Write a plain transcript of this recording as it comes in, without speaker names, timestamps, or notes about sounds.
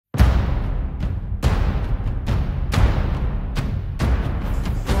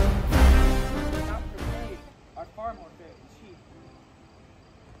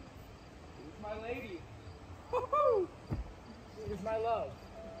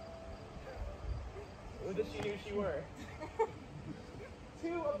or that she knew she were.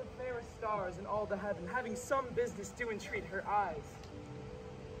 Two of the fairest stars in all the heaven, having some business do entreat her eyes.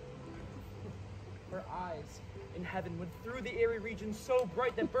 Her eyes in heaven would through the airy region so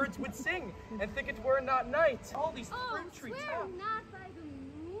bright that birds would sing, and think it were not night. All these fruit trees. Swear not by the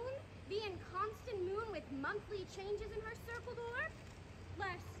moon, the inconstant moon with monthly changes in her circled orb,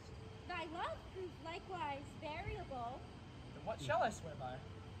 lest thy love prove likewise variable. Then what shall I swear by?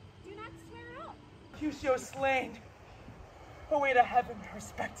 Do not swear at all. Cusio slain. Away to heaven,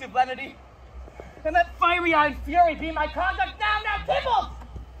 respective lenity. And let fiery-eyed fury be my conduct now, Tybalt!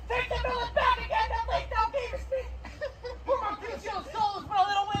 Take the villain back again that late thou gavest me! For Mercutio's soul is but a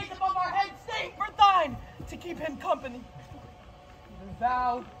little ways above our heads, save for thine, to keep him company. Either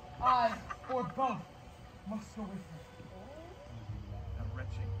thou, I, or both must go with him. A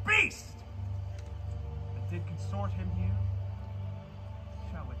wretched beast! That did consort him here,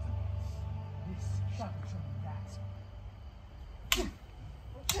 shall it be This shall determine that.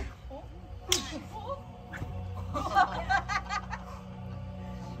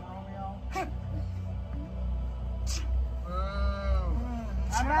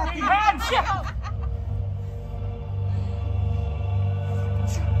 I'm asking hands!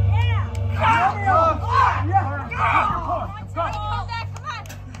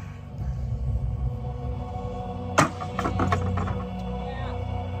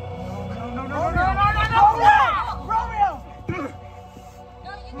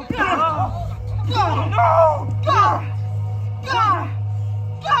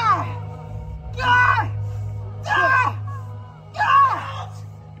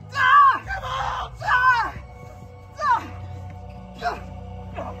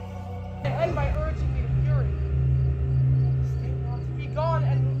 And by urging me to fury, stay not to be gone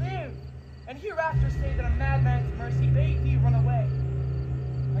and live, and hereafter say that a madman's mercy bade thee run away.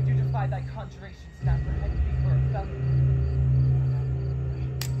 I do defy thy conjurations and apprehend thee for a felon.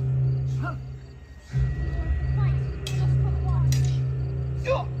 Fight just for the watch.